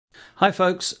Hi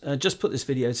folks, just put this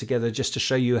video together just to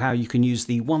show you how you can use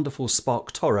the wonderful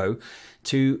Spark Toro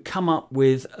to come up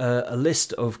with a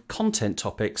list of content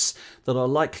topics that are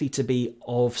likely to be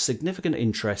of significant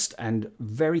interest and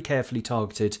very carefully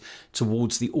targeted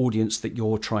towards the audience that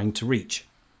you're trying to reach.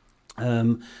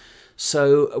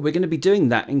 So we're going to be doing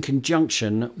that in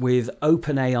conjunction with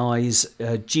OpenAI's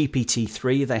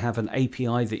GPT-3. They have an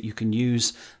API that you can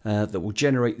use that will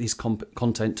generate these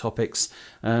content topics.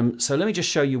 So let me just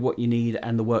show you what you need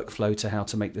and the workflow to how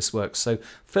to make this work. So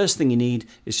first thing you need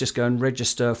is just go and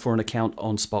register for an account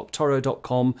on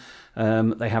sparktoro.com.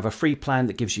 They have a free plan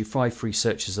that gives you 5 free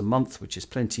searches a month, which is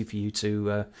plenty for you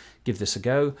to give this a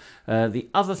go. The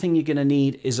other thing you're going to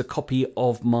need is a copy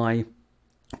of my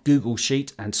Google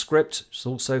Sheet and script. It's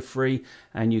also free,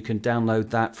 and you can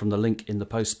download that from the link in the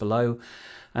post below.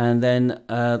 And then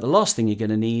the last thing you're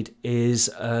going to need is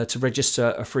to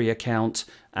register a free account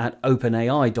at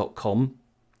openai.com,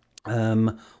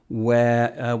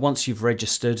 where once you've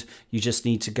registered, you just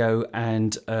need to go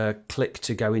and click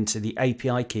to go into the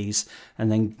API keys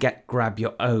and then grab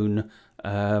your own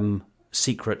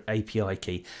secret API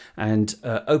key. And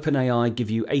OpenAI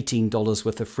give you $18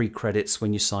 worth of free credits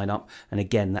when you sign up, and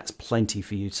again, that's plenty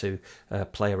for you to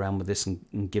play around with this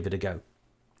and give it a go.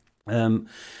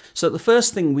 So the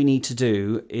first thing we need to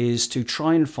do is to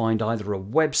try and find either a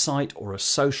website or a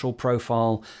social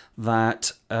profile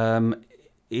that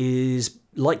is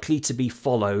likely to be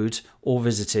followed or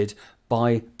visited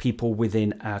by people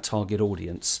within our target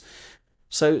audience.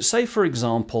 So say, for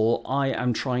example, I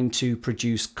am trying to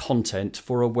produce content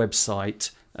for a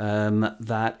website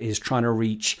that is trying to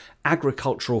reach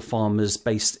agricultural farmers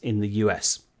based in the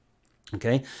US.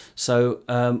 Okay, so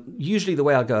usually the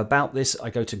way I go about this, I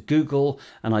go to Google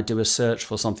and I do a search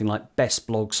for something like best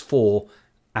blogs for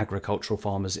agricultural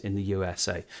farmers in the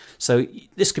USA. So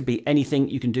this could be anything.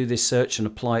 You can do this search and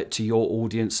apply it to your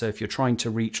audience. So if you're trying to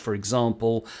reach, for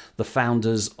example, the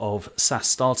founders of SaaS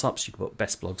startups, you can put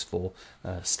best blogs for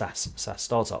SaaS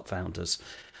startup founders.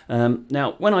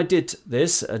 Now, when I did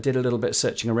this, I did a little bit of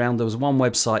searching around. There was one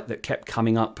website that kept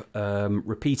coming up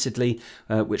repeatedly,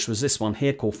 which was this one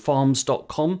here called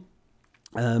farms.com.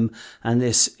 And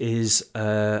this is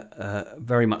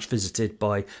very much visited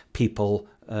by people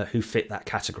who fit that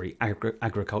category,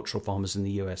 agricultural farmers in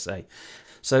the USA.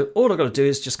 So all I've got to do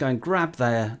is just go and grab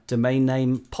their domain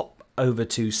name, pop over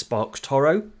to Spark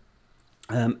Toro,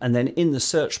 and then in the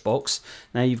search box,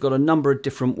 now you've got a number of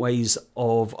different ways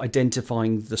of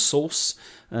identifying the source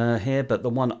here, but the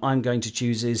one I'm going to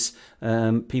choose is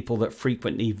people that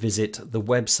frequently visit the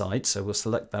website. So we'll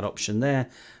select that option there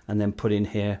and then put in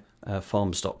here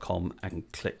farms.com and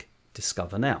click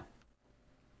Discover Now.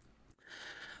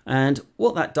 And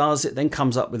what that does, it then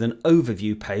comes up with an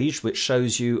overview page which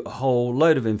shows you a whole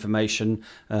load of information,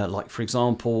 like, for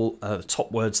example, the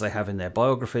top words they have in their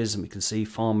biographies, and we can see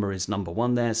farmer is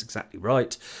 #1 there. It's exactly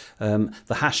right. The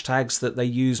hashtags that they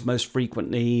use most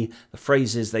frequently, the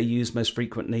phrases they use most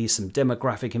frequently, some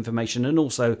demographic information, and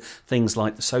also things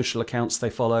like the social accounts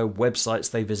they follow, websites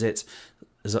they visit.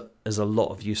 There's a lot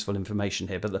of useful information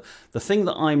here. But the thing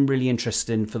that I'm really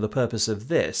interested in for the purpose of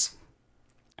this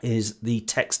is the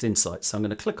text insights. So I'm going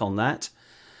to click on that,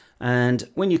 and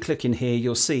when you click in here,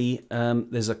 you'll see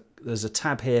there's a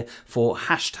tab here for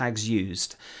hashtags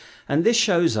used, and this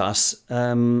shows us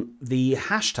the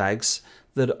hashtags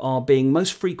that are being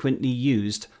most frequently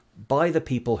used by the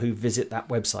people who visit that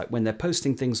website when they're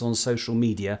posting things on social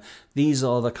media. These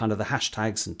are the kind of the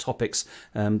hashtags and topics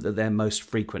that they're most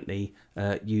frequently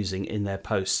using in their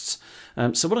posts.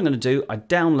 So what I'm going to do, I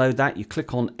download that. You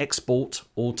click on Export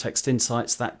All Text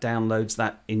Insights. That downloads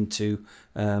that into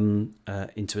a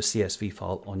CSV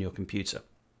file on your computer.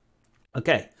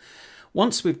 Okay.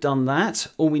 Once we've done that,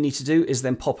 all we need to do is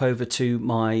then pop over to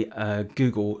my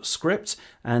Google script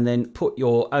and then put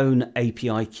your own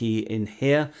API key in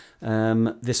here.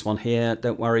 This one here,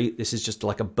 don't worry, this is just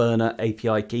like a burner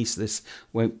API key, so this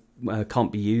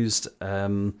can't be used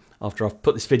after I've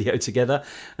put this video together.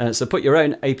 So put your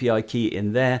own API key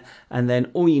in there, and then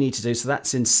all you need to do, so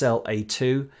that's in cell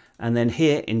A2, and then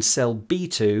here in cell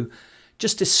B2,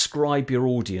 just describe your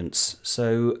audience.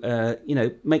 So,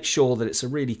 make sure that it's a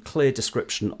really clear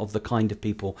description of the kind of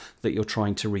people that you're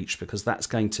trying to reach, because that's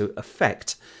going to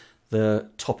affect the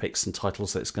topics and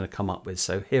titles that it's going to come up with.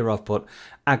 So here I've put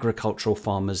agricultural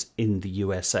farmers in the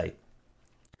USA.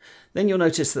 Then you'll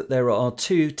notice that there are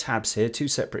 2 tabs here, 2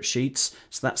 separate sheets.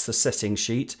 So that's the settings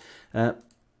sheet.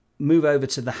 Move over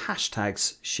to the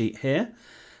hashtags sheet here.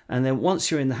 And then once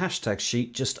you're in the hashtags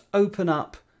sheet, just open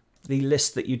up the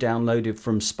list that you downloaded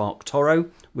from Spark Toro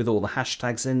with all the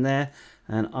hashtags in there,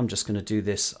 And I'm just going to do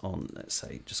this on, let's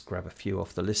say, just grab a few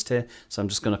off the list here. So I'm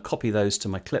just going to copy those to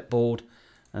my clipboard,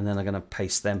 and then I'm going to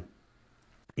paste them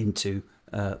into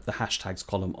the hashtags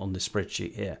column on the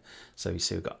spreadsheet here. So you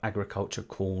see we've got agriculture,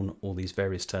 corn, all these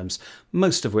various terms,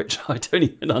 most of which I don't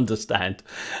even understand.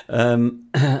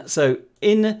 So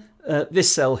in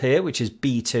this cell here, which is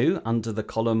B2 under the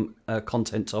column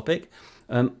content topic,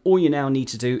 all you now need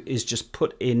to do is just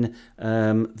put in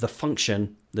the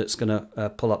function that's going to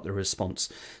pull up the response.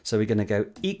 So we're going to go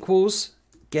equals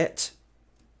get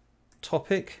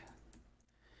topic,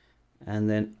 and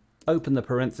then open the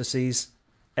parentheses,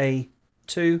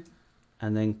 A2,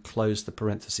 and then close the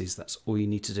parentheses. That's all you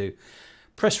need to do.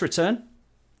 Press return,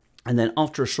 and then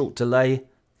after a short delay,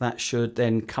 that should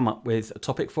then come up with a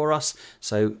topic for us.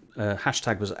 So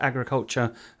hashtag was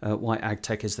agriculture, why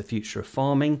agtech is the future of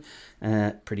farming.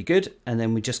 Pretty good. And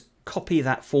then we just copy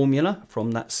that formula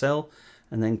from that cell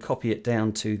and then copy it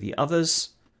down to the others.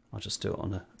 I'll just do it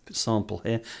on a sample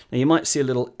here. Now you might see a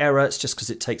little error. It's just because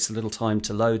it takes a little time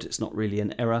to load. It's not really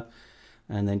an error.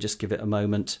 And then just give it a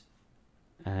moment,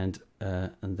 and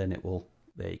then it will,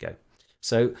 there you go.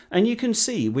 So, and you can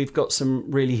see we've got some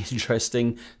really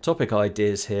interesting topic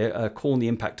ideas here. Corn, the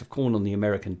impact of corn on the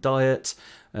American diet.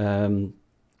 On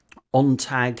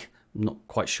tag, I'm not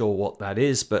quite sure what that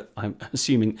is, but I'm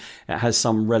assuming it has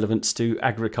some relevance to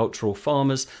agricultural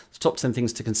farmers. The top 10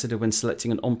 things to consider when selecting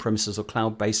an on-premises or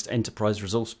cloud-based enterprise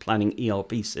resource planning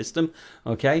ERP system.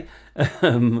 Okay,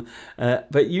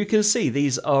 but you can see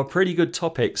these are pretty good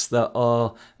topics that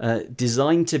are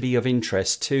designed to be of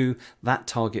interest to that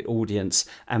target audience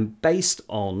and based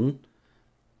on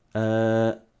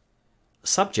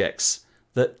subjects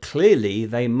that clearly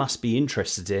they must be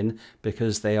interested in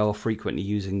because they are frequently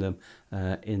using them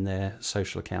in their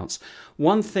social accounts.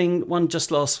 One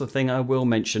just last thing I will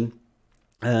mention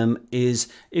is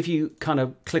if you kind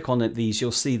of click on these,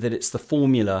 you'll see that it's the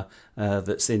formula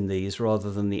that's in these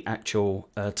rather than the actual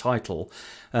title.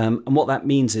 And what that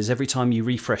means is every time you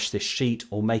refresh this sheet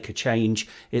or make a change,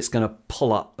 it's going to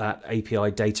pull up that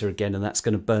API data again, and that's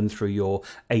going to burn through your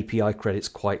API credits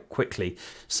quite quickly.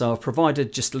 So I've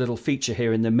provided just a little feature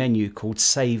here in the menu called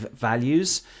Save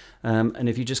Values. And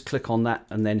if you just click on that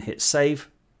and then hit Save,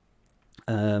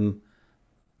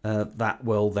 that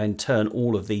will then turn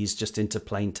all of these just into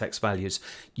plain text values.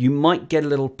 You might get a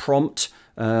little prompt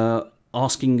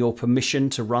asking your permission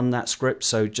to run that script,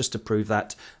 so just to prove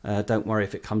that, don't worry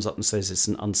if it comes up and says it's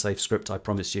an unsafe script. I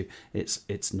promise you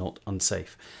it's not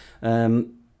unsafe.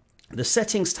 The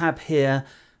settings tab here,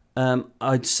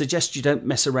 I'd suggest you don't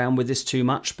mess around with this too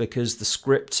much because the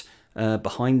script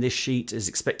behind this sheet is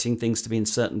expecting things to be in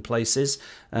certain places.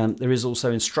 There is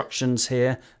also instructions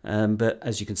here, but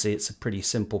as you can see, it's a pretty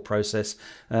simple process.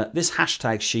 This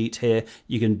hashtag sheet here,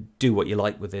 you can do what you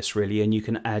like with this really, and you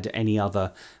can add any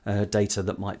other data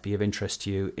that might be of interest to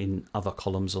you in other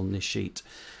columns on this sheet.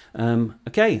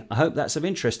 Okay, I hope that's of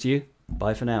interest to you.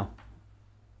 Bye for now.